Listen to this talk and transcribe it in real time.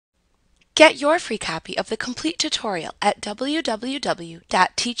Get your free copy of the complete tutorial at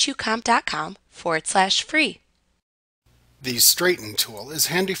www.teachucomp.com/free. The Straighten tool is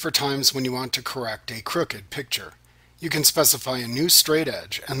handy for times when you want to correct a crooked picture. You can specify a new straight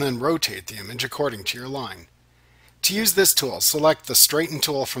edge and then rotate the image according to your line. To use this tool, select the Straighten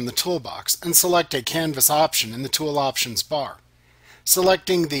tool from the toolbox and select a canvas option in the Tool Options bar.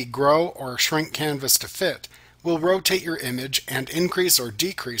 Selecting the Grow or Shrink Canvas to Fit will rotate your image and increase or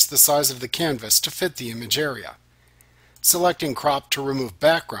decrease the size of the canvas to fit the image area. Selecting Crop to remove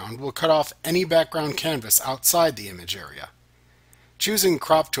background will cut off any background canvas outside the image area. Choosing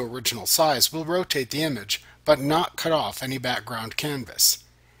Crop to original size will rotate the image but not cut off any background canvas.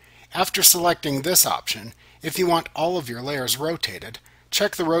 After selecting this option, if you want all of your layers rotated,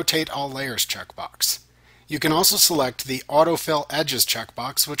 check the Rotate All Layers checkbox. You can also select the Autofill Edges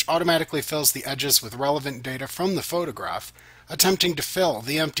checkbox, which automatically fills the edges with relevant data from the photograph, attempting to fill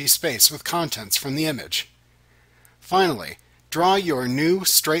the empty space with contents from the image. Finally, draw your new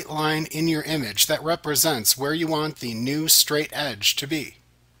straight line in your image that represents where you want the new straight edge to be.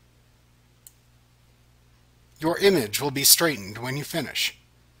 Your image will be straightened when you finish.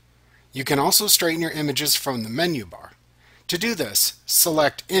 You can also straighten your images from the menu bar. To do this,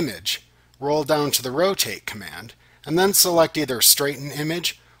 select Image, roll down to the Rotate command, and then select either Straighten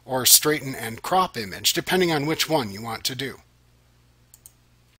Image or Straighten and Crop Image, depending on which one you want to do.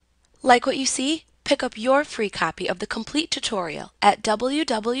 Like what you see? Pick up your free copy of the complete tutorial at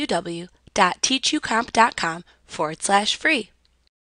www.teachucomp.com/free.